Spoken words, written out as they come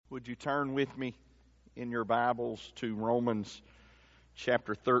Would you turn with me in your Bibles to Romans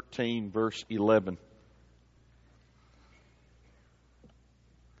chapter 13, verse 11.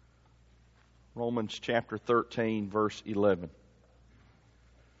 Romans chapter 13, verse 11.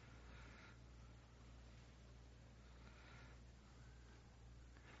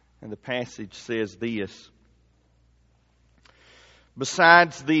 And the passage says this: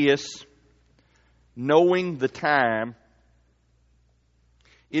 "Besides this, knowing the time,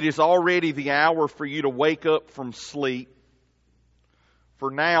 it is already the hour for you to wake up from sleep.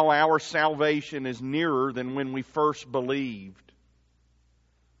 For now our salvation is nearer than when we first believed.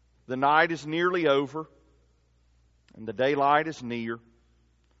 The night is nearly over, and the daylight is near.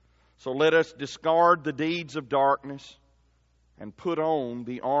 So let us discard the deeds of darkness and put on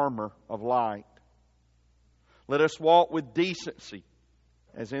the armor of light. Let us walk with decency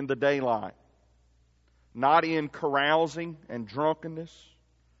as in the daylight, not in carousing and drunkenness,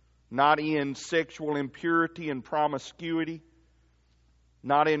 not in sexual impurity and promiscuity,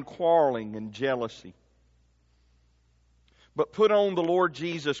 not in quarreling and jealousy. But put on the Lord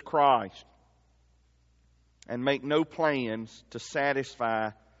Jesus Christ and make no plans to satisfy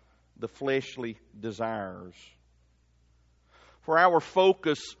the fleshly desires." For our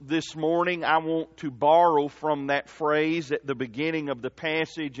focus this morning, I want to borrow from that phrase at the beginning of the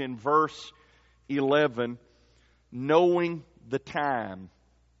passage in verse 11, knowing the time.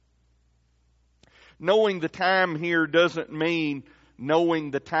 Knowing the time here doesn't mean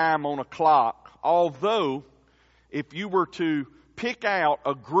knowing the time on a clock. Although, if you were to pick out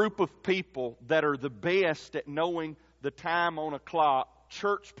a group of people that are the best at knowing the time on a clock,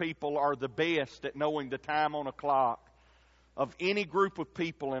 church people are the best at knowing the time on a clock of any group of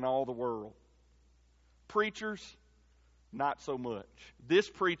people in all the world. Preachers, not so much. This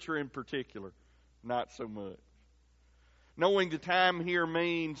preacher in particular, not so much. Knowing the time here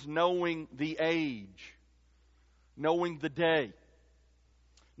means knowing the age, knowing the day,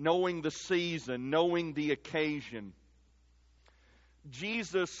 knowing the season, knowing the occasion.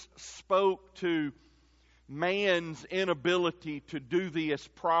 Jesus spoke to man's inability to do this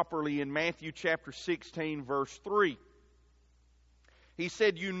properly in Matthew chapter 16, verse 3. He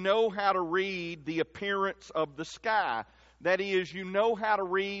said, "You know how to read the appearance of the sky." That is, you know how to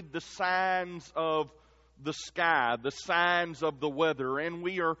read the signs of the sky, the signs of the weather, and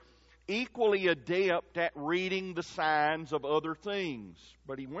we are equally adept at reading the signs of other things.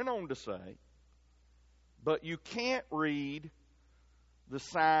 But he went on to say, but you can't read the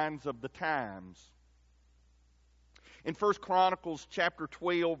signs of the times. In 1 Chronicles chapter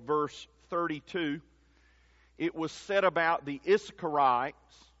 12, verse 32, it was said about the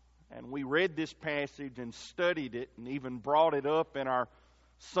Issacharites, and we read this passage and studied it and even brought it up in our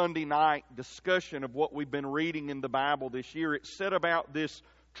Sunday night discussion of what we've been reading in the Bible this year. It said about this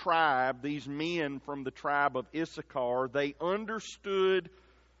tribe, these men from the tribe of Issachar, they understood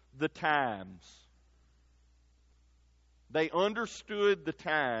the times. They understood the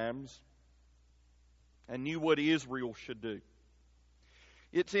times and knew what Israel should do.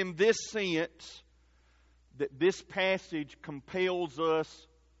 It's in this sense that this passage compels us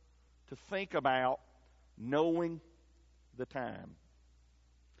to think about knowing the time.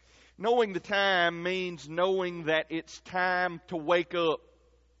 Knowing the time means knowing that it's time to wake up.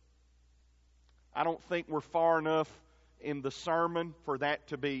 I don't think we're far enough in the sermon for that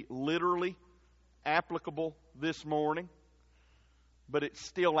to be literally applicable this morning, but it's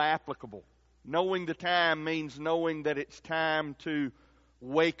still applicable. Knowing the time means knowing that it's time to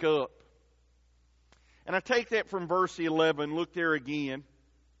wake up. And I take that from verse 11. Look there again.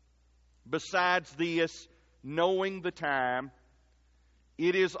 "Besides this, knowing the time,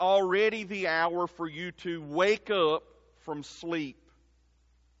 it is already the hour for you to wake up from sleep.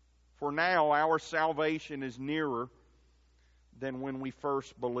 For now our salvation is nearer than when we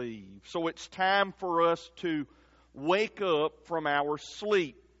first believed." So it's time for us to wake up from our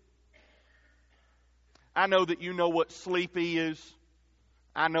sleep. I know that you know what sleep is.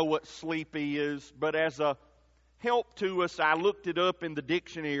 I know what sleep is. But as a help to us, I looked it up in the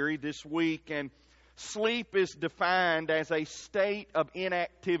dictionary this week, and sleep is defined as a state of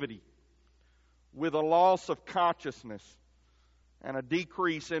inactivity with a loss of consciousness and a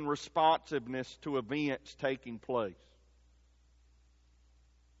decrease in responsiveness to events taking place.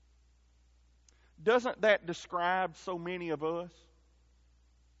 Doesn't that describe so many of us?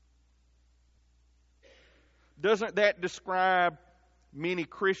 Doesn't that describe many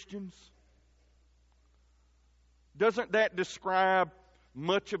Christians? Doesn't that describe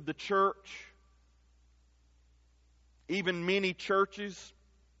much of the church? Even many churches?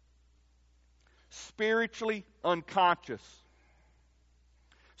 Spiritually unconscious.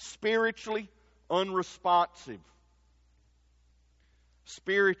 spiritually unresponsive,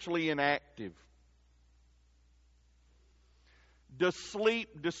 spiritually inactive. Does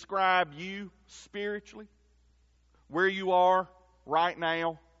sleep describe you spiritually? Where you are right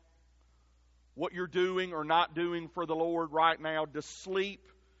now? What you're doing or not doing for the Lord right now? Does sleep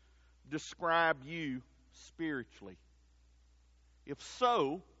describe you spiritually? If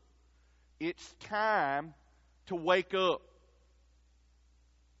so, it's time to wake up.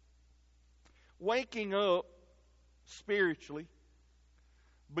 Waking up spiritually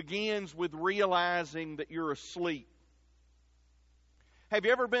begins with realizing that you're asleep. Have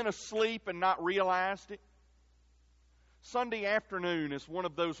you ever been asleep and not realized it? Sunday afternoon is one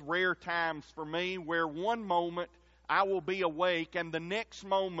of those rare times for me where one moment I will be awake and the next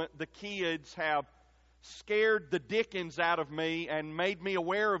moment the kids have scared the dickens out of me and made me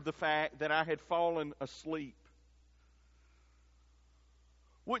aware of the fact that I had fallen asleep.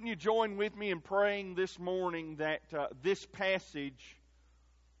 Wouldn't you join with me in praying this morning that this passage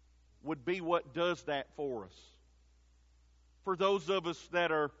would be what does that for us? For those of us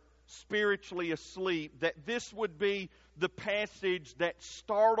that are spiritually asleep, that this would be the passage that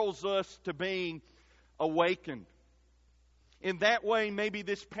startles us to being awakened. In that way, maybe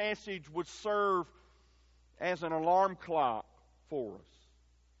this passage would serve as an alarm clock for us.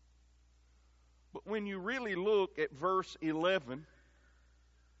 But when you really look at verse 11,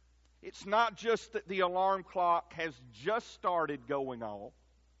 it's not just that the alarm clock has just started going off.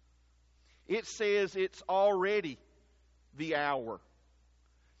 It says it's already the hour.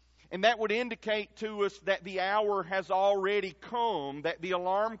 And that would indicate to us that the hour has already come, that the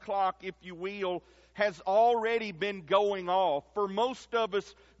alarm clock, if you will, has already been going off. For most of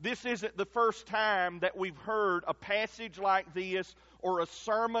us, this isn't the first time that we've heard a passage like this or a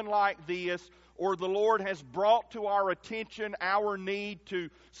sermon like this, or the Lord has brought to our attention our need to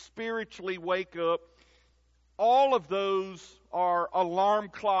spiritually wake up. All of those are alarm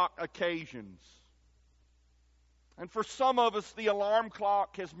clock occasions. And for some of us, the alarm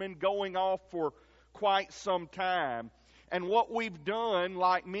clock has been going off for quite some time. And what we've done,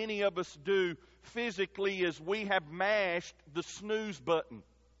 like many of us do physically, is we have mashed the snooze button.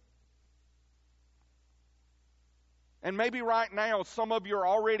 And maybe right now, some of you are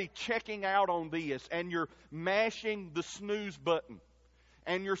already checking out on this, and you're mashing the snooze button.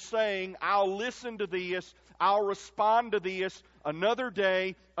 And you're saying, I'll listen to this, I'll respond to this another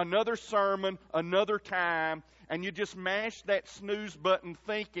day, another sermon, another time. And you just mash that snooze button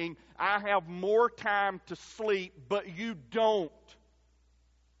thinking, I have more time to sleep, but you don't.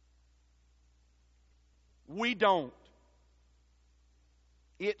 We don't.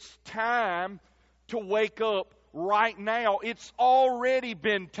 It's time to wake up right now. It's already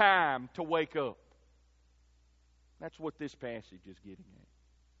been time to wake up. That's what this passage is getting at.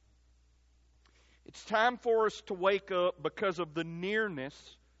 It's time for us to wake up because of the nearness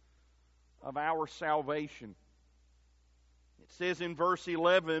of our salvation. It says in verse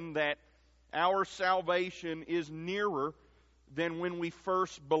 11 that our salvation is nearer than when we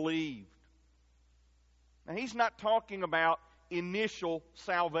first believed. Now, he's not talking about initial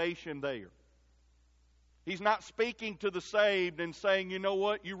salvation there. He's not speaking to the saved and saying, you know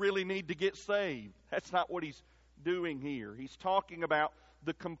what, you really need to get saved. That's not what he's doing here. He's talking about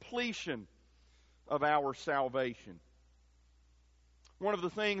the completion of our salvation. One of the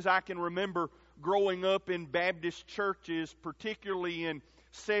things I can remember growing up in Baptist churches, particularly in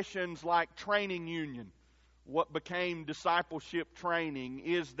sessions like training union, what became discipleship training,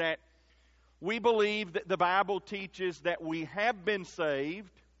 is that we believe that the Bible teaches that we have been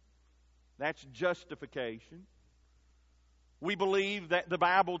saved. That's justification. We believe that the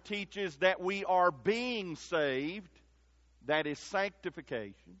Bible teaches that we are being saved. That is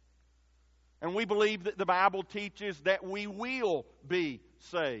sanctification. And we believe that the Bible teaches that we will be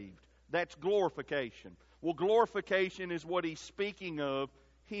saved. That's glorification. Well, glorification is what he's speaking of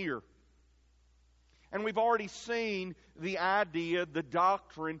here. And we've already seen the idea, the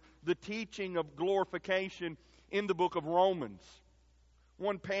doctrine, the teaching of glorification in the book of Romans.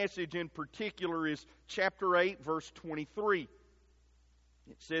 One passage in particular is chapter 8, verse 23.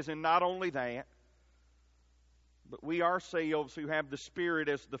 It says, and not only that, but we ourselves who have the Spirit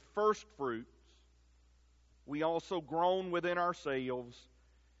as the first fruits, we also groan within ourselves,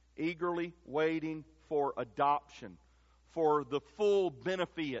 eagerly waiting for adoption, for the full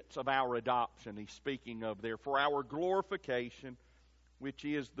benefits of our adoption, he's speaking of there, for our glorification, which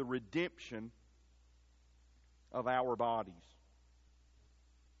is the redemption of our bodies.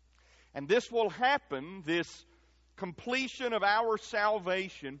 And this will happen, this completion of our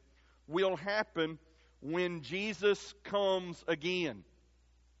salvation will happen when Jesus comes again.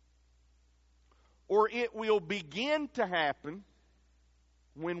 or it will begin to happen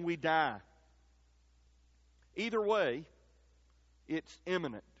when we die. Either way, it's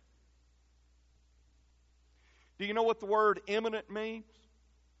imminent. Do you know what the word imminent means?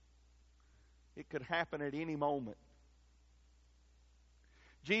 It could happen at any moment.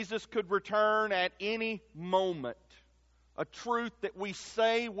 Jesus could return at any moment. A truth that we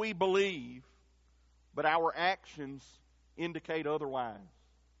say we believe, but our actions indicate otherwise.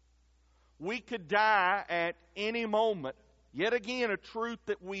 We could die at any moment. Yet again, a truth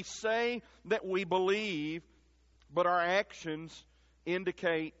that we say that we believe, but our actions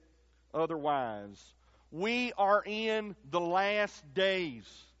indicate otherwise. We are in the last days.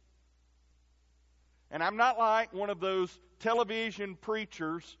 And I'm not like one of those television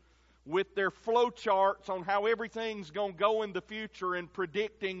preachers with their flow charts on how everything's going to go in the future and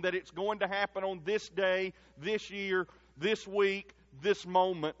predicting that it's going to happen on this day, this year, this week, this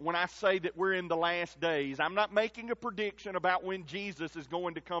moment when I say that we're in the last days. I'm not making a prediction about when Jesus is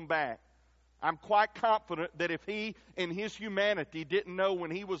going to come back. I'm quite confident that if He in His humanity didn't know when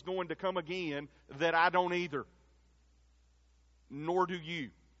He was going to come again, that I don't either. Nor do you.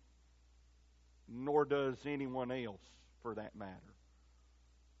 Nor does anyone else, for that matter.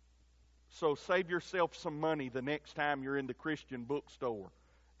 So save yourself some money the next time you're in the Christian bookstore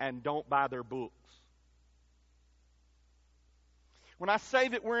and don't buy their books. When I say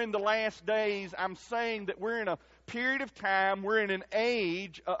that we're in the last days, I'm saying that we're in a period of time, we're in an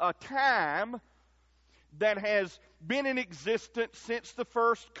age, a time that has been in existence since the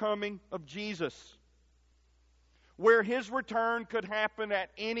first coming of Jesus, where His return could happen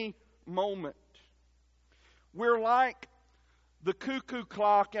at any moment. We're like the cuckoo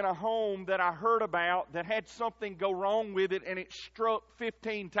clock in a home that I heard about that had something go wrong with it and it struck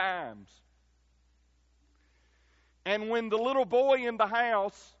 15 times. And when the little boy in the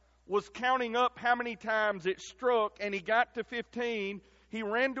house was counting up how many times it struck and he got to 15, he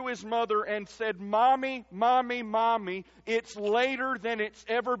ran to his mother and said, "Mommy, Mommy, Mommy, it's later than it's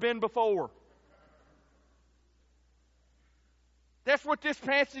ever been before." That's what this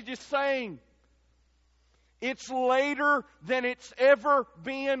passage is saying. It's later than it's ever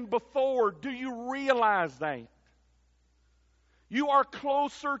been before. Do you realize that? You are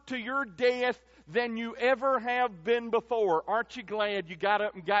closer to your death than you ever have been before. Aren't you glad you got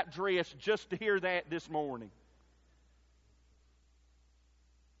up and got dressed just to hear that this morning?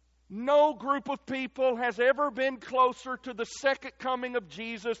 No group of people has ever been closer to the second coming of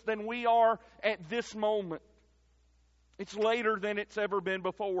Jesus than we are at this moment. It's later than it's ever been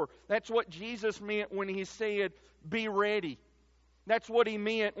before. That's what Jesus meant when He said, "Be ready." That's what He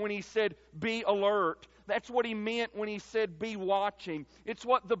meant when He said, "Be alert." That's what He meant when He said, "Be watching." It's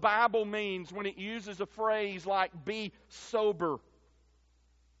what the Bible means when it uses a phrase like, "Be sober."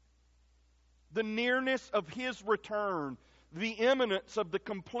 The nearness of His return, the imminence of the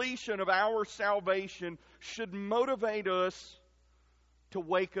completion of our salvation should motivate us to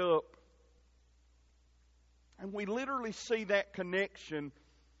wake up. And we literally see that connection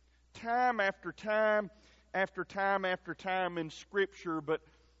time after time after time after time in Scripture. But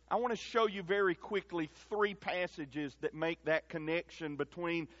I want to show you very quickly 3 passages that make that connection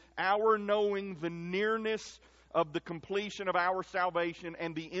between our knowing the nearness of the completion of our salvation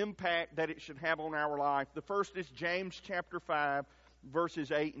and the impact that it should have on our life. The first is James chapter 5,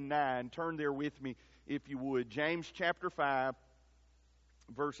 verses 8 and 9. Turn there with me if you would. James chapter 5,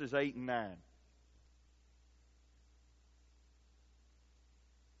 verses 8 and 9.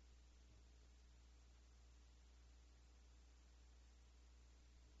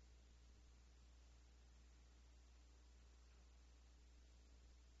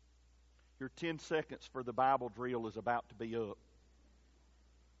 Your 10 seconds for the Bible drill is about to be up.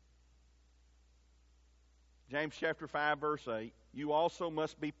 James chapter 5, verse 8. You also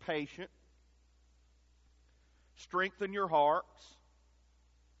must be patient. Strengthen your hearts.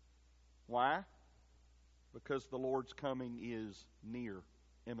 Why? Because the Lord's coming is near,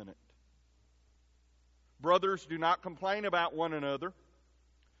 imminent. Brothers, do not complain about one another,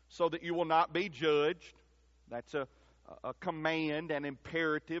 so that you will not be judged. That's a command, an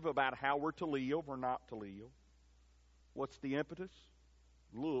imperative about how we're to live or not to live. What's the impetus?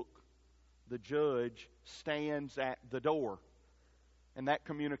 Look, the judge stands at the door. And that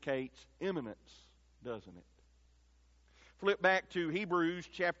communicates imminence, doesn't it? Flip back to Hebrews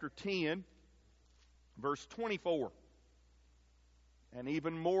chapter 10, verse 24. An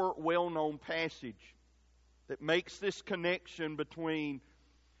even more well-known passage that makes this connection between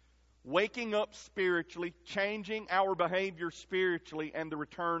waking up spiritually, changing our behavior spiritually, and the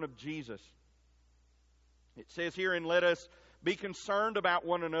return of Jesus. It says here, "And let us Be concerned about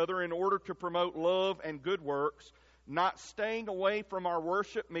one another in order to promote love and good works, not staying away from our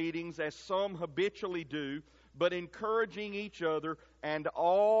worship meetings as some habitually do, but encouraging each other, and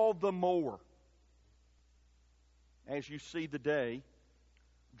all the more as you see the day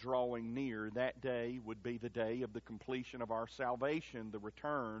drawing near. That day would be the day of the completion of our salvation, the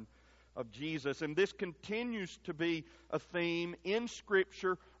return of Jesus. And this continues to be a theme in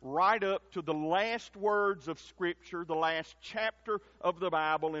Scripture right up to the last words of Scripture, the last chapter of the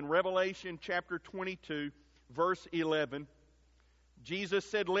Bible in Revelation chapter 22, verse 11. Jesus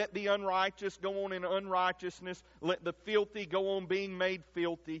said, "Let the unrighteous go on in unrighteousness. Let the filthy go on being made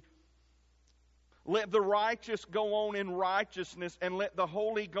filthy. Let the righteous go on in righteousness, and let the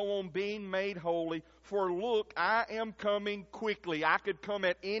holy go on being made holy. For look, I am coming quickly." I could come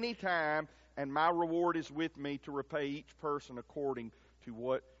at any time, and my reward is with me to repay each person according to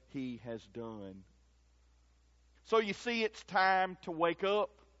what he has done. So you see, it's time to wake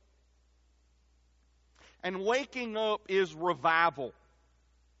up. And waking up is revival.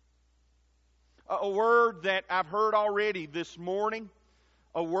 A word that I've heard already this morning,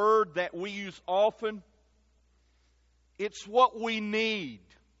 a word that we use often. It's what we need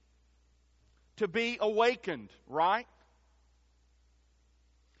to be awakened, right?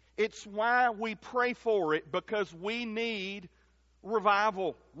 It's why we pray for it, because we need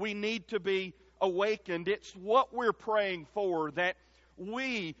revival. We need to be awakened. It's what we're praying for, that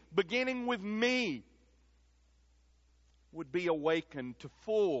we, beginning with me, would be awakened to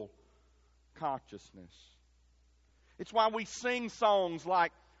full consciousness. It's why we sing songs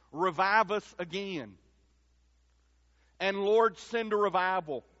like "Revive Us Again" and "Lord, Send a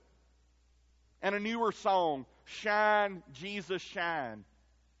Revival," and a newer song, "Shine, Jesus, Shine."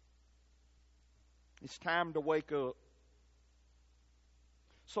 It's time to wake up.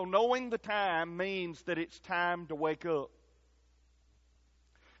 So knowing the time means that it's time to wake up.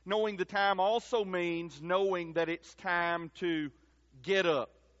 Knowing the time also means knowing that it's time to get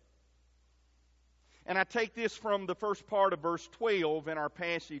up. And I take this from the first part of verse 12 in our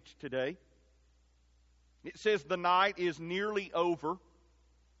passage today. It says, "The night is nearly over,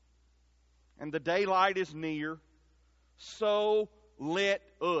 and the daylight is near. So let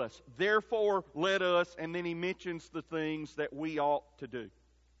us." Therefore, let us. And then he mentions the things that we ought to do.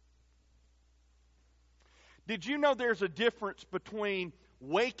 Did you know there's a difference between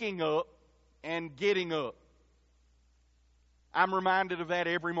waking up and getting up? I'm reminded of that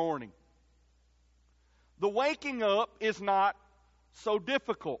every morning. The waking up is not so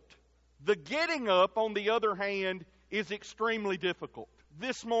difficult. The getting up, on the other hand, is extremely difficult.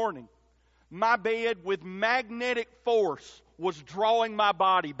 This morning, my bed with magnetic force was drawing my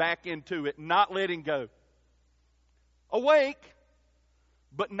body back into it, not letting go. Awake,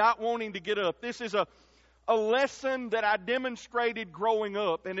 but not wanting to get up. This is a lesson that I demonstrated growing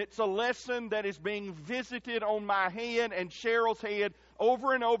up, and it's a lesson that is being visited on my head and Cheryl's head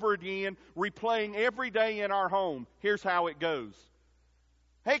over and over again, replaying every day in our home. Here's how it goes.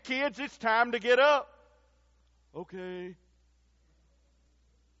 "Hey kids, it's time to get up." "Okay." A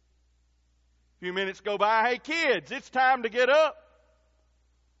few minutes go by. "Hey kids, it's time to get up."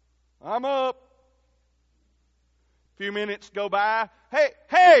 "I'm up." A few minutes go by.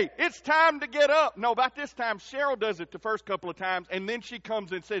 Hey, it's time to get up." No, about this time, Cheryl does it the first couple of times, and then she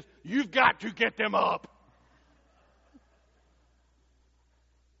comes and says, "You've got to get them up."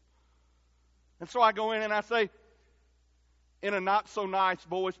 And so I go in and I say, in a not so nice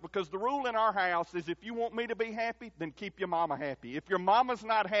voice, because the rule in our house is if you want me to be happy, then keep your mama happy. If your mama's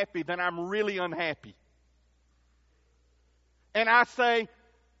not happy, then I'm really unhappy. And I say,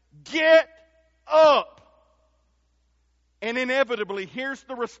 "Get up." And inevitably, here's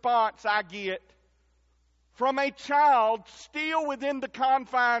the response I get from a child still within the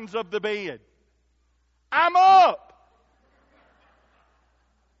confines of the bed. "I'm up."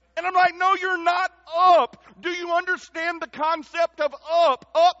 And I'm like, "No, you're not up. Do you understand the concept of up?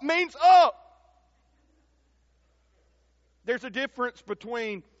 Up means up." There's a difference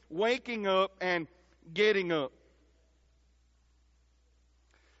between waking up and getting up.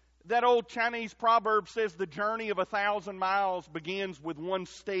 That old Chinese proverb says the journey of 1,000 miles begins with one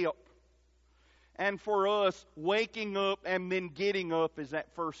step. And for us, waking up and then getting up is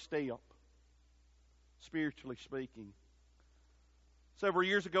that first step, spiritually speaking. Several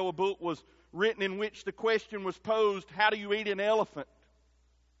years ago, a book was written in which the question was posed, "How do you eat an elephant?"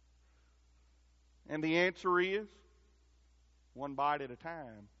 And the answer is, one bite at a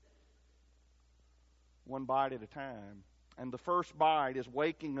time. One bite at a time. And the first bite is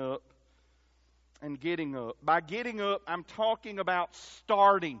waking up and getting up. By getting up, I'm talking about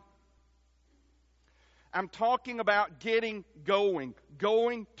starting. I'm talking about getting going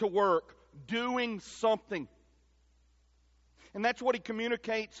to work, doing something. And that's what he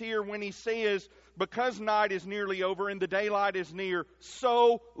communicates here when he says, because night is nearly over and the daylight is near,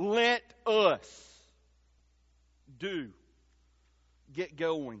 so let us get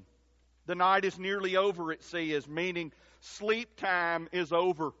going. The night is nearly over, it says, meaning sleep time is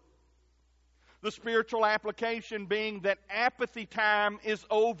over. The spiritual application being that apathy time is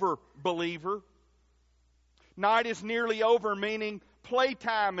over, believer. Night is nearly over, meaning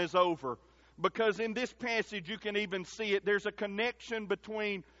playtime is over. Because in this passage, you can even see it. There's a connection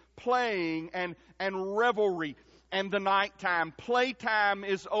between playing and revelry and the nighttime. Playtime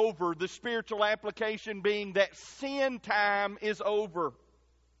is over. The spiritual application being that sin time is over.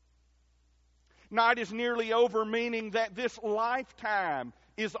 Night is nearly over, meaning that this lifetime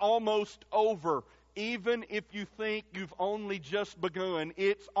is almost over. Even if you think you've only just begun,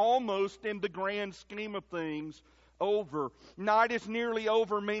 it's almost, in the grand scheme of things, over. Night is nearly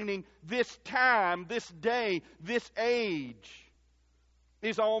over, meaning this time, this day, this age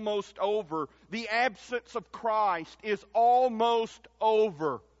is almost over. The absence of Christ is almost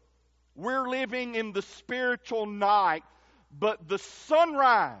over. We're living in the spiritual night, but the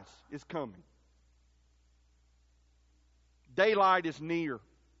sunrise is coming. Daylight is near.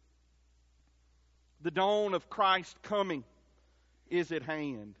 The dawn of Christ's coming is at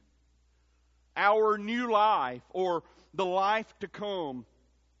hand. Our new life, or the life to come,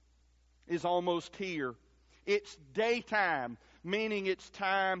 is almost here. It's daytime, meaning it's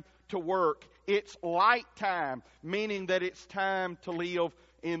time to work. It's light time, meaning that it's time to live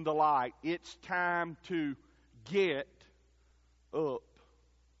in the light. It's time to get up.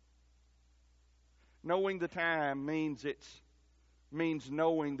 Knowing the time means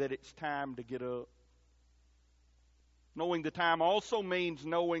knowing that it's time to get up. Knowing the time also means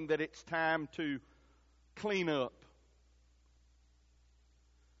knowing that it's time to clean up.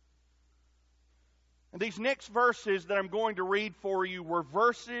 And these next verses that I'm going to read for you were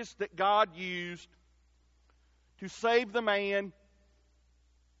verses that God used to save the man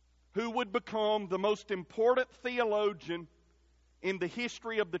who would become the most important theologian in the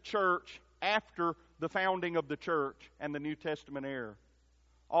history of the church after the founding of the church and the New Testament era.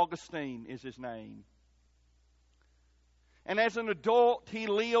 Augustine is his name. And as an adult, he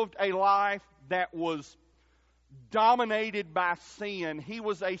lived a life that was dominated by sin. He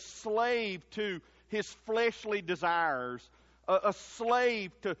was a slave to his fleshly desires, a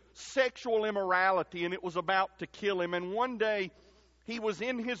slave to sexual immorality, and it was about to kill him. And one day, he was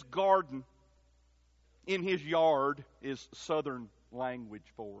in his garden, in his yard is southern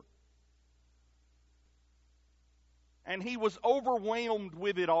language for it. And he was overwhelmed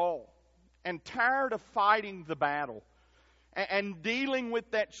with it all and tired of fighting the battle and dealing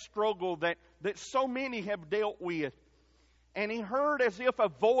with that struggle that so many have dealt with. And he heard as if a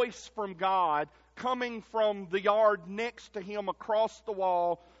voice from God coming from the yard next to him across the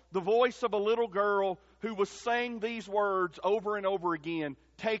wall, the voice of a little girl who was saying these words over and over again,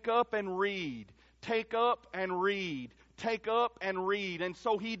 "Take up and read, take up and read, take up and read." And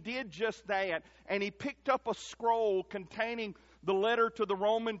so he did just that, and he picked up a scroll containing the letter to the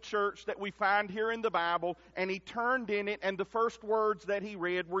Roman church that we find here in the Bible, and he turned in it, and the first words that he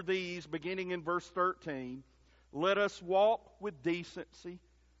read were these, beginning in verse 13. "Let us walk with decency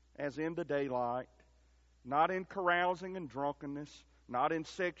as in the daylight, not in carousing and drunkenness, not in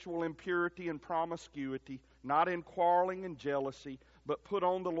sexual impurity and promiscuity, not in quarreling and jealousy, but put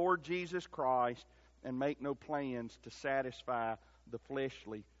on the Lord Jesus Christ and make no plans to satisfy the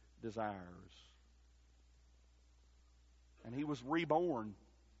fleshly desires." And he was reborn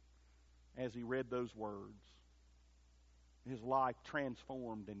as he read those words. His life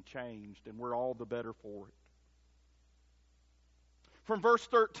transformed and changed, and we're all the better for it. From verse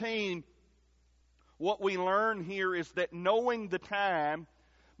 13, what we learn here is that knowing the time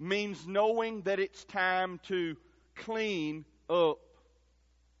means knowing that it's time to clean up.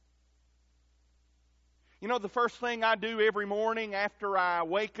 You know, the first thing I do every morning after I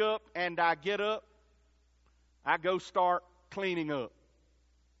wake up and I get up, I go start cleaning up.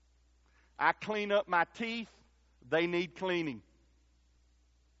 I clean up my teeth. They need cleaning.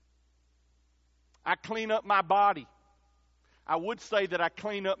 I clean up my body. I would say that I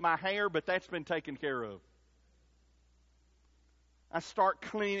clean up my hair, but that's been taken care of. I start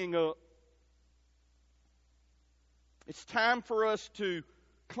cleaning up. It's time for us to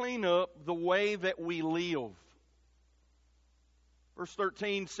clean up the way that we live. Verse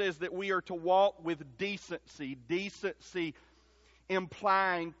 13 says that we are to walk with decency. Decency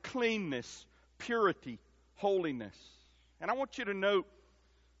implying cleanness, purity, holiness. And I want you to note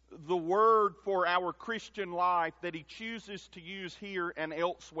the word for our Christian life that he chooses to use here and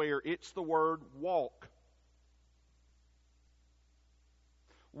elsewhere. It's the word walk.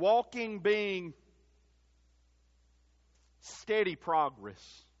 Walking being steady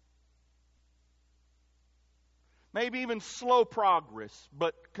progress. Maybe even slow progress,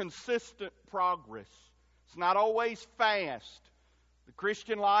 but consistent progress. It's not always fast. The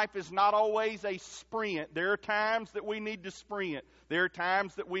Christian life is not always a sprint. There are times that we need to sprint. There are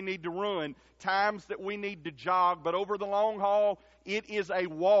times that we need to run. Times that we need to jog. But over the long haul, it is a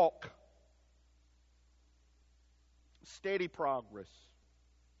walk. Steady progress.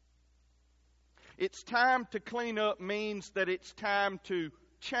 It's time to clean up means that it's time to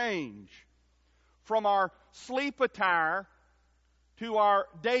change from our sleep attire to our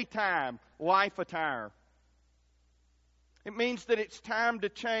daytime life attire. It means that it's time to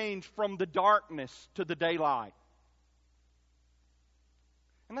change from the darkness to the daylight.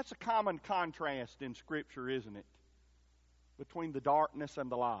 And that's a common contrast in Scripture, isn't it? Between the darkness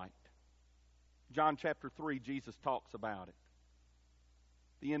and the light. John chapter 3, Jesus talks about it.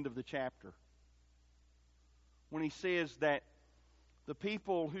 The end of the chapter. When he says that the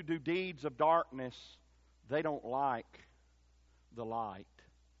people who do deeds of darkness, they don't like the light.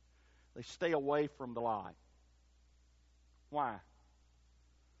 They stay away from the light. Why?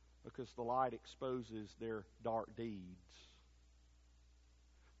 Because the light exposes their dark deeds.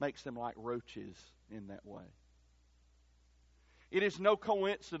 Makes them like roaches in that way. It is no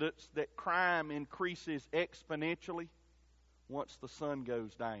coincidence that crime increases exponentially once the sun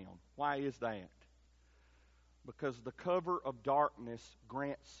goes down. Why is that? Because the cover of darkness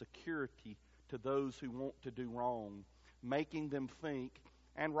grants security to those who want to do wrong, making them think,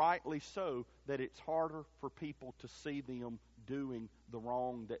 and rightly so, that it's harder for people to see them doing the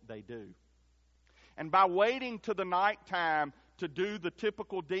wrong that they do. And by waiting to the nighttime to do the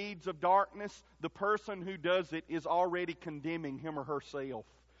typical deeds of darkness, the person who does it is already condemning him or herself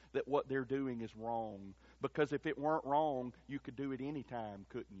that what they're doing is wrong. Because if it weren't wrong, you could do it any time,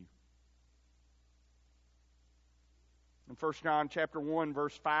 couldn't you? In 1 John chapter 1,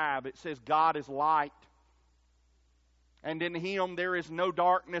 verse 5, it says, God is light, and in Him there is no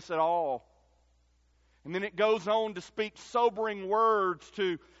darkness at all. And then it goes on to speak sobering words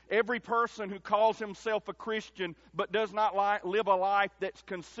to every person who calls himself a Christian but does not live a life that's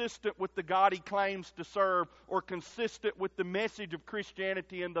consistent with the God he claims to serve or consistent with the message of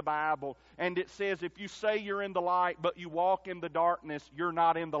Christianity in the Bible. And it says, if you say you're in the light but you walk in the darkness, you're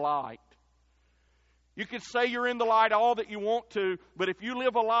not in the light. You can say you're in the light all that you want to, but if you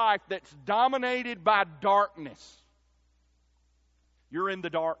live a life that's dominated by darkness, you're in the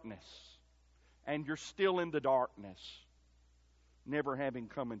darkness. And you're still in the darkness, never having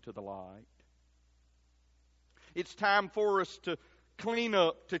come into the light. It's time for us to clean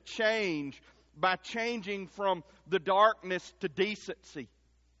up, to change, by changing from the darkness to decency.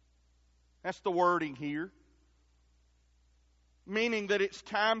 That's the wording here. Meaning that it's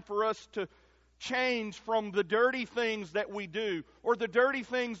time for us to change from the dirty things that we do, or the dirty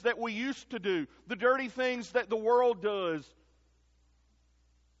things that we used to do, the dirty things that the world does,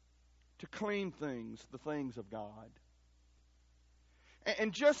 to clean things, the things of God.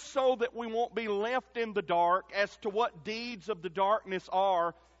 And just so that we won't be left in the dark as to what deeds of the darkness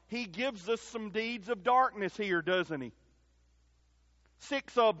are, He gives us some deeds of darkness here, doesn't He?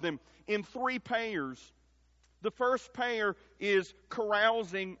 6 of them in 3 pairs. The first pair is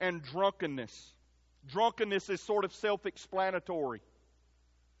carousing and drunkenness. Drunkenness is sort of self-explanatory.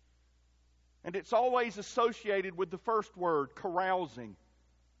 And it's always associated with the first word, carousing.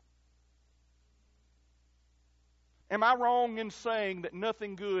 Am I wrong in saying that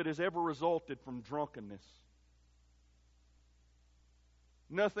nothing good has ever resulted from drunkenness?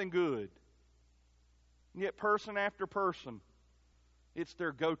 Nothing good. And yet person after person, it's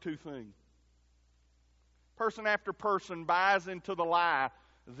their go-to thing. Person after person buys into the lie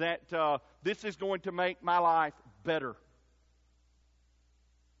that this is going to make my life better.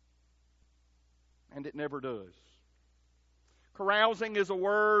 And it never does. Carousing is a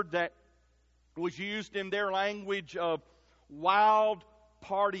word that was used in their language of wild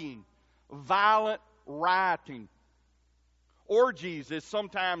partying, violent rioting. Orgies is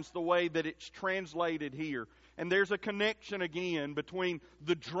sometimes the way that it's translated here. And there's a connection again between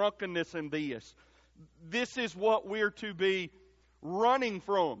the drunkenness and this. This is what we're to be running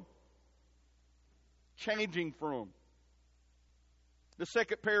from, changing from. The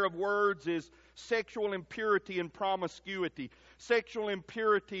second pair of words is sexual impurity and promiscuity. Sexual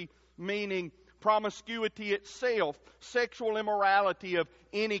impurity meaning promiscuity itself, sexual immorality of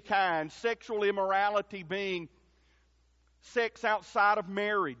any kind. Sexual immorality being sex outside of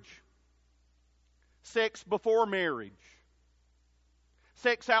marriage, sex before marriage,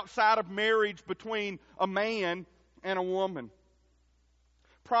 sex outside of marriage between a man and a woman.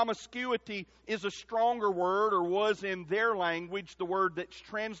 Promiscuity is a stronger word, or was in their language the word that's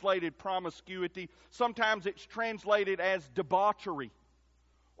translated promiscuity. Sometimes it's translated as debauchery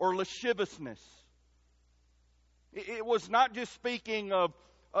or lasciviousness. It was not just speaking of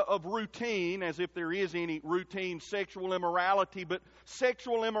routine, as if there is any routine sexual immorality, but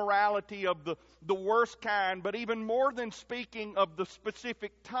sexual immorality of the worst kind. But even more than speaking of the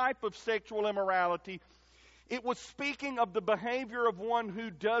specific type of sexual immorality, it was speaking of the behavior of one who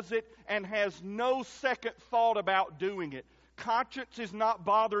does it and has no second thought about doing it. Conscience is not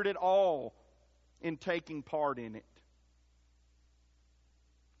bothered at all in taking part in it.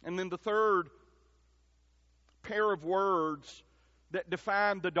 And then the third pair of words that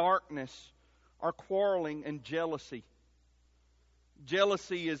define the darkness are quarreling and jealousy.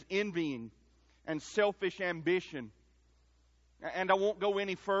 Jealousy is envying and selfish ambition. And I won't go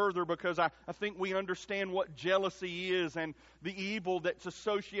any further because I think we understand what jealousy is and the evil that's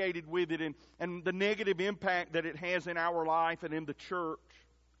associated with it and the negative impact that it has in our life and in the church.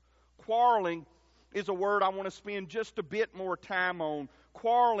 Quarreling is a word I want to spend just a bit more time on.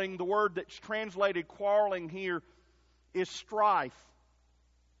 Quarreling, the word that's translated quarreling here, is strife,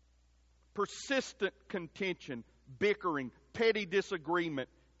 persistent contention, bickering, petty disagreement,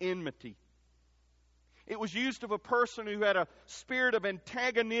 enmity. It was used of a person who had a spirit of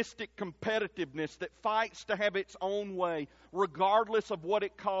antagonistic competitiveness that fights to have its own way, regardless of what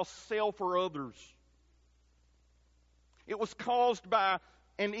it costs self or others. It was caused by,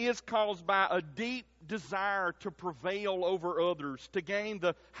 and is caused by, a deep desire to prevail over others, to gain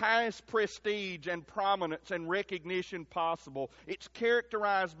the highest prestige and prominence and recognition possible. It's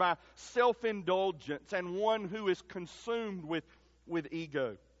characterized by self-indulgence and one who is consumed with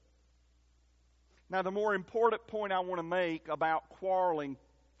ego. Now, the more important point I want to make about quarreling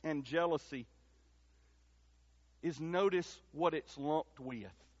and jealousy is notice what it's lumped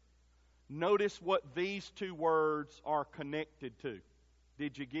with. Notice what these two words are connected to.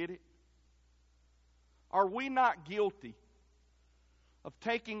 Did you get it? Are we not guilty of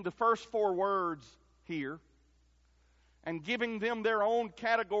taking the first four words here and giving them their own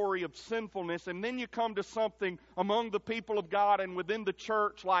category of sinfulness, and then you come to something among the people of God and within the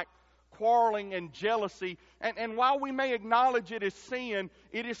church like quarreling and jealousy, and while we may acknowledge it as sin,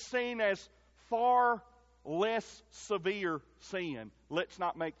 it is seen as far less severe sin. Let's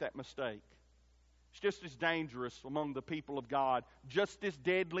not make that mistake. It's just as dangerous among the people of God, just as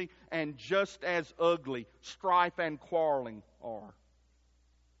deadly and just as ugly strife and quarreling are.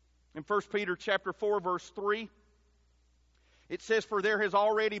 In 1 Peter chapter 4, verse 3, it says, "For there has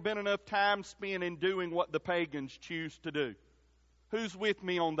already been enough time spent in doing what the pagans choose to do." Who's with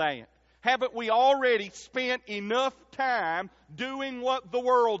me on that? Haven't we already spent enough time doing what the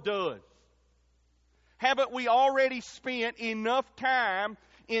world does? Haven't we already spent enough time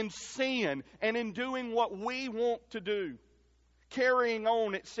in sin and in doing what we want to do? Carrying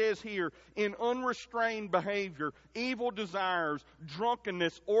on, it says here, in unrestrained behavior, evil desires,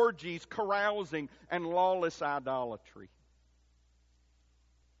 drunkenness, orgies, carousing, and lawless idolatry.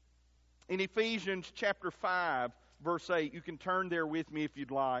 In Ephesians chapter 5, verse 8, you can turn there with me if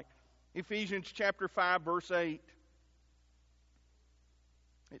you'd like. Ephesians chapter 5, verse 8.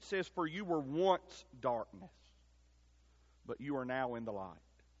 It says, "For you were once darkness, but you are now in the light."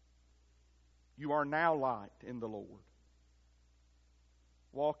 You are now light in the Lord.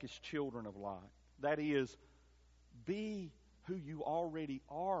 Walk as children of light. That is, be who you already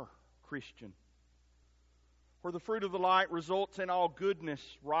are, Christian. For the fruit of the light results in all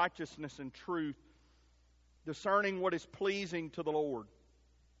goodness, righteousness, and truth, discerning what is pleasing to the Lord.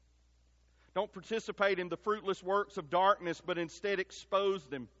 Don't participate in the fruitless works of darkness, but instead expose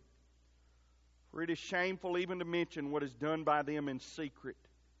them. For it is shameful even to mention what is done by them in secret.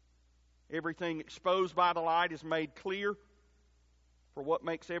 Everything exposed by the light is made clear, for what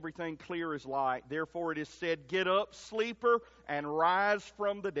makes everything clear is light. Therefore it is said, "Get up, sleeper, and rise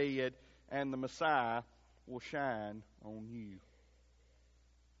from the dead, and the Messiah will shine on you."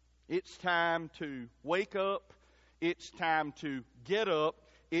 It's time to wake up. It's time to get up.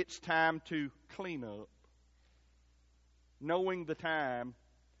 It's time to clean up. Knowing the time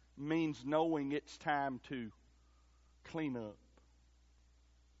means knowing it's time to clean up.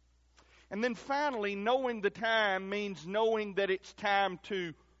 And then finally, knowing the time means knowing that it's time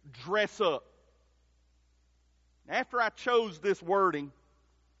to dress up. After I chose this wording,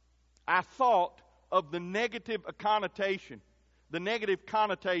 I thought of the negative connotation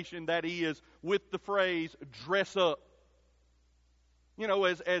that is with the phrase dress up. You know,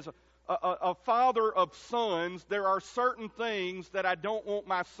 as a father of sons, there are certain things that I don't want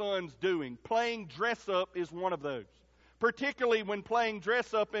my sons doing. Playing dress up is one of those. Particularly when playing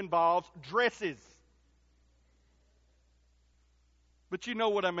dress up involves dresses. But you know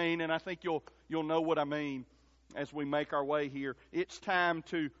what I mean, and I think you'll know what I mean as we make our way here. It's time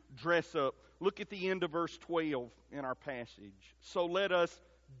to dress up. Look at the end of verse 12 in our passage. So let us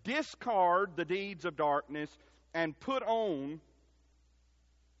discard the deeds of darkness and put on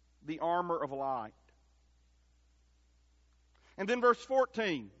the armor of light. And then verse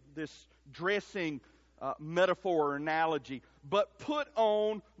 14, this dressing metaphor or analogy. But put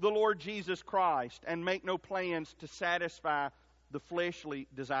on the Lord Jesus Christ and make no plans to satisfy the fleshly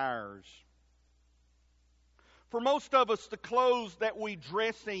desires. For most of us, the clothes that we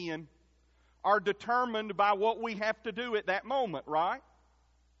dress in are determined by what we have to do at that moment, right?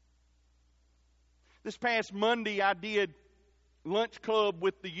 This past Monday, I did lunch club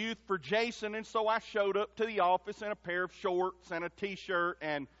with the youth for Jason, and so I showed up to the office in a pair of shorts and a t-shirt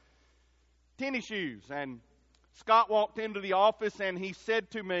and tennis shoes. And Scott walked into the office and he said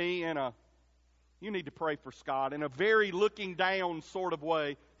to me you need to pray for Scott, in a very looking down sort of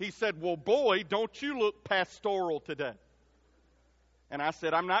way. He said, well, boy, don't you look pastoral today. And I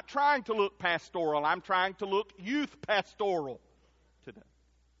said, I'm not trying to look pastoral. I'm trying to look youth pastoral today.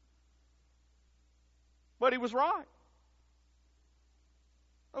 But he was right.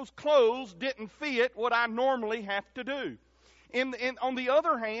 Those clothes didn't fit what I normally have to do. On the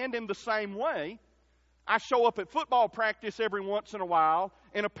other hand, in the same way, I show up at football practice every once in a while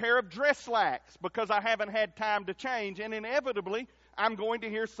in a pair of dress slacks because I haven't had time to change. And inevitably, I'm going to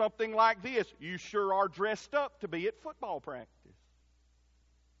hear something like this. You sure are dressed up to be at football practice.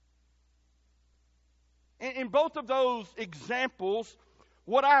 In both of those examples,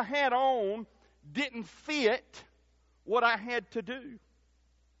 what I had on didn't fit what I had to do.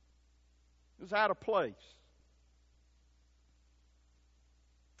 It was out of place.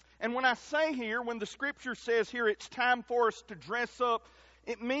 And when I say here, when the Scripture says here it's time for us to dress up,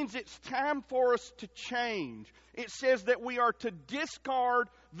 it means it's time for us to change. It says that we are to discard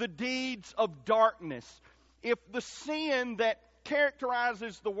the deeds of darkness. If the sin that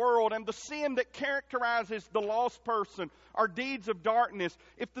characterizes the world and the sin that characterizes the lost person are deeds of darkness,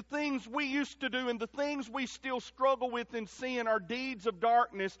 if the things we used to do and the things we still struggle with in sin are deeds of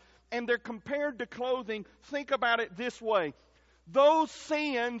darkness and they're compared to clothing, think about it this way. Those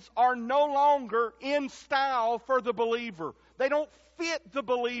sins are no longer in style for the believer. They don't fit the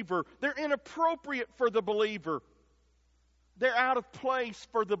believer. They're inappropriate for the believer. They're out of place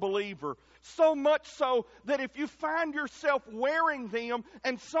for the believer. So much so that if you find yourself wearing them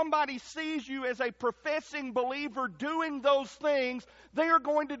and somebody sees you as a professing believer doing those things, they are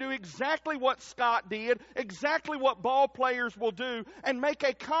going to do exactly what Scott did, exactly what ball players will do, and make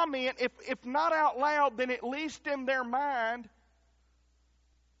a comment, if not out loud, then at least in their mind,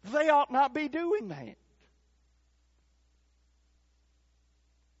 they ought not be doing that.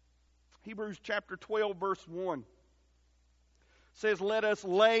 Hebrews chapter 12, verse 1 says, let us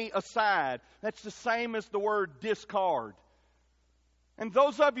lay aside. That's the same as the word discard. And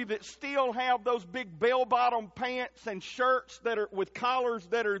those of you that still have those big bell-bottom pants and shirts that are with collars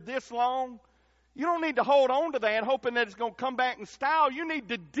that are this long, you don't need to hold on to that hoping that it's going to come back in style. You need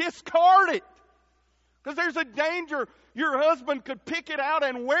to discard it. Because there's a danger your husband could pick it out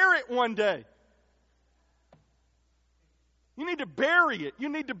and wear it one day. You need to bury it. You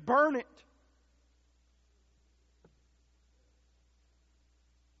need to burn it.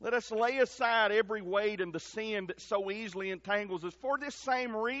 Let us lay aside every weight and the sin that so easily entangles us. For this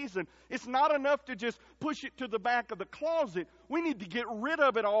same reason, it's not enough to just push it to the back of the closet. We need to get rid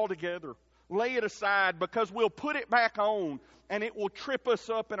of it altogether. Lay it aside because we'll put it back on and it will trip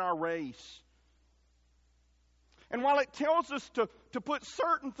us up in our race. And while it tells us to put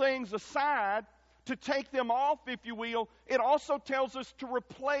certain things aside, to take them off, if you will, it also tells us to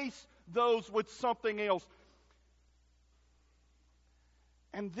replace those with something else.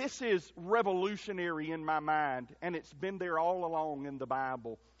 And this is revolutionary in my mind, and it's been there all along in the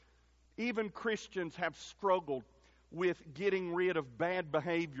Bible. Even Christians have struggled with getting rid of bad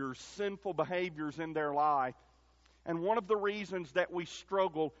behaviors, sinful behaviors in their life. And one of the reasons that we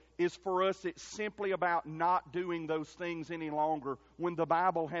struggle is for us it's simply about not doing those things any longer when the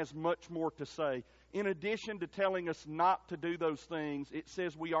Bible has much more to say. In addition to telling us not to do those things, it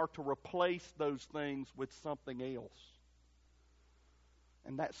says we are to replace those things with something else.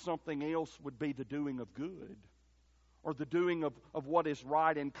 And that something else would be the doing of good, or the doing of what is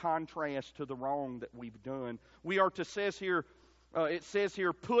right in contrast to the wrong that we've done. We are to, it says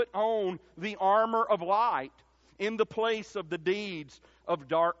here, put on the armor of light. in the place of the deeds of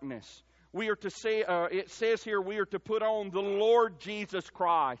darkness. We are to say, it says here, we are to put on the Lord Jesus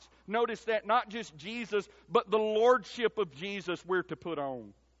Christ. Notice that, not just Jesus, but the Lordship of Jesus we're to put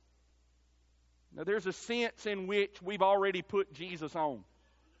on. Now there's a sense in which we've already put Jesus on.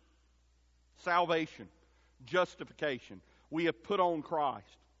 Salvation, justification. We have put on Christ.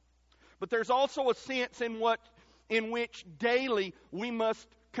 But there's also a sense in which daily we must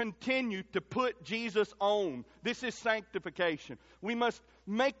continue to put Jesus on. This is sanctification. We must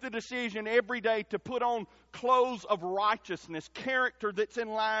make the decision every day to put on clothes of righteousness, character that's in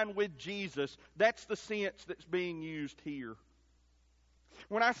line with Jesus. That's the sense that's being used here.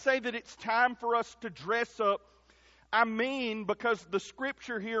 When I say that it's time for us to dress up, I mean because the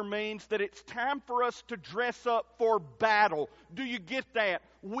Scripture here means that it's time for us to dress up for battle. Do you get that?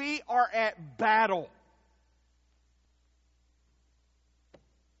 We are at battle.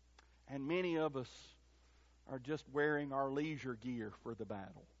 And many of us are just wearing our leisure gear for the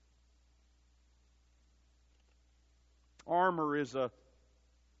battle. Armor is a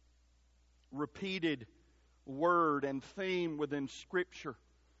repeated word and theme within Scripture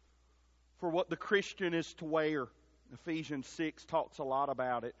for what the Christian is to wear. Ephesians 6 talks a lot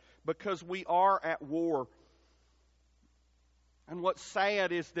about it, because we are at war. And what's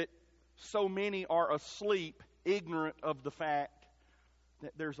sad is that so many are asleep, ignorant of the fact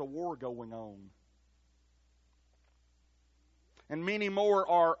that there's a war going on. And many more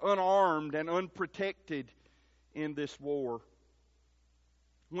are unarmed and unprotected in this war.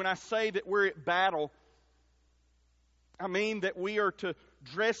 When I say that we're at battle, I mean that we are to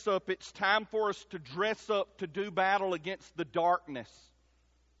dress up. It's time for us to dress up to do battle against the darkness.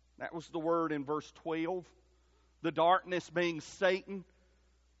 That was the word in verse 12. The darkness being Satan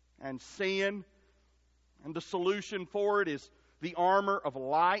and sin. And the solution for it is the armor of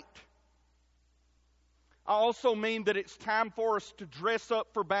light. I also mean that it's time for us to dress up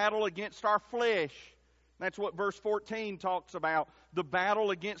for battle against our flesh. That's what verse 14 talks about. The battle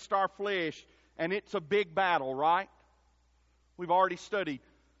against our flesh. And it's a big battle, right? We've already studied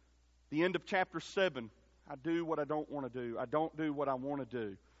the end of chapter 7. I do what I don't want to do. I don't do what I want to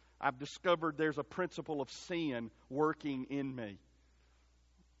do. I've discovered there's a principle of sin working in me.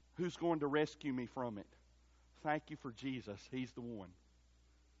 Who's going to rescue me from it? Thank you for Jesus. He's the one.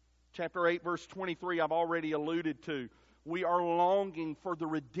 Chapter 8, verse 23, I've already alluded to. We are longing for the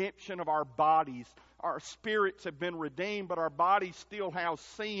redemption of our bodies. Our spirits have been redeemed, but our bodies still have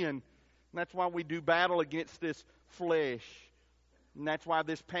sin. And that's why we do battle against this flesh. And that's why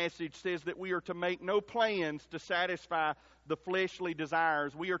this passage says that we are to make no plans to satisfy the fleshly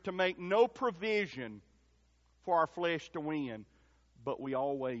desires. We are to make no provision for our flesh to win, but we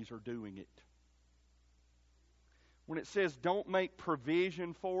always are doing it. When it says don't make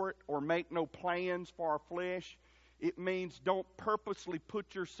provision for it or make no plans for our flesh, it means don't purposely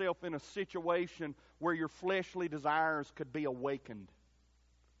put yourself in a situation where your fleshly desires could be awakened.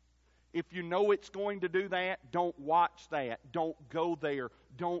 If you know it's going to do that, don't watch that. Don't go there.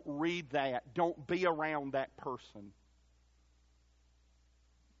 Don't read that. Don't be around that person.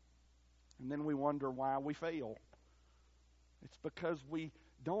 And then we wonder why we fail. It's because we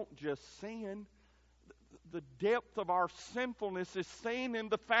don't just sin. The depth of our sinfulness is seen in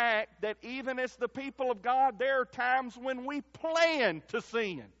the fact that even as the people of God, there are times when we plan to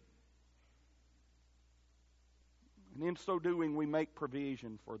sin. And in so doing, we make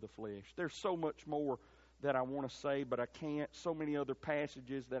provision for the flesh. There's so much more that I want to say, but I can't. So many other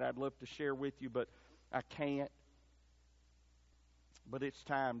passages that I'd love to share with you, but I can't. But it's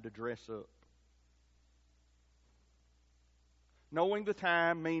time to dress up. Knowing the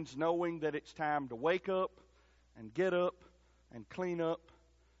time means knowing that it's time to wake up and get up and clean up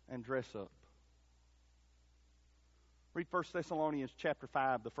and dress up. Read 1 Thessalonians chapter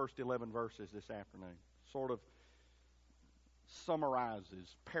 5, the first 11 verses this afternoon. Sort of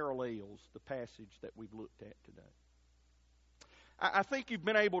summarizes, parallels the passage that we've looked at today. I think you've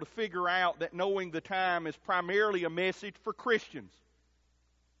been able to figure out that knowing the time is primarily a message for Christians.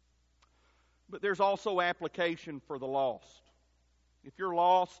 But there's also application for the lost. If you're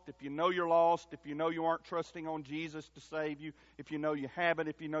lost, if you know you're lost, if you know you aren't trusting on Jesus to save you, if you know you haven't,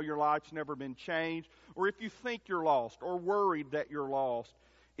 if you know your life's never been changed, or if you think you're lost or worried that you're lost,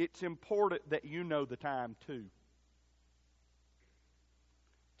 it's important that you know the time too.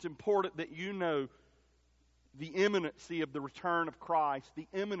 It's important that you know the imminency of the return of Christ, the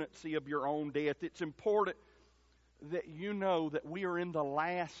imminency of your own death. It's important that you know that we are in the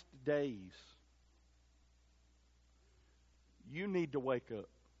last days. You need to wake up.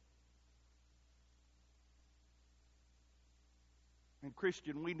 And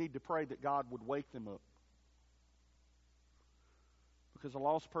Christian, we need to pray that God would wake them up. Because a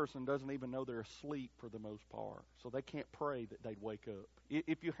lost person doesn't even know they're asleep for the most part. So they can't pray that they'd wake up.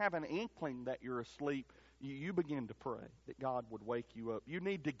 If you have an inkling that you're asleep, you begin to pray that God would wake you up. You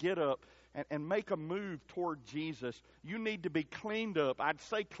need to get up and make a move toward Jesus. You need to be cleaned up. I'd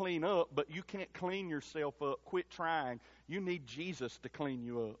say clean up, but you can't clean yourself up. Quit trying. You need Jesus to clean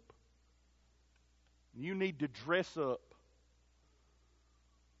you up. You need to dress up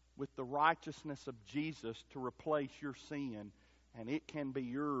with the righteousness of Jesus to replace your sin. And it can be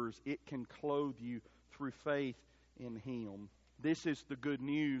yours. It can clothe you through faith in Him. This is the good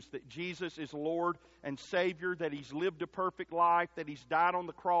news, that Jesus is Lord and Savior, that He's lived a perfect life, that He's died on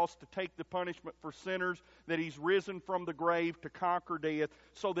the cross to take the punishment for sinners, that He's risen from the grave to conquer death,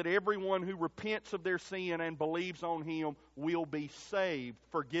 so that everyone who repents of their sin and believes on Him will be saved,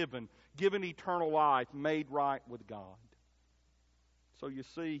 forgiven, given eternal life, made right with God. So you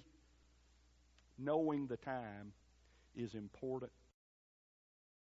see, knowing the time is important.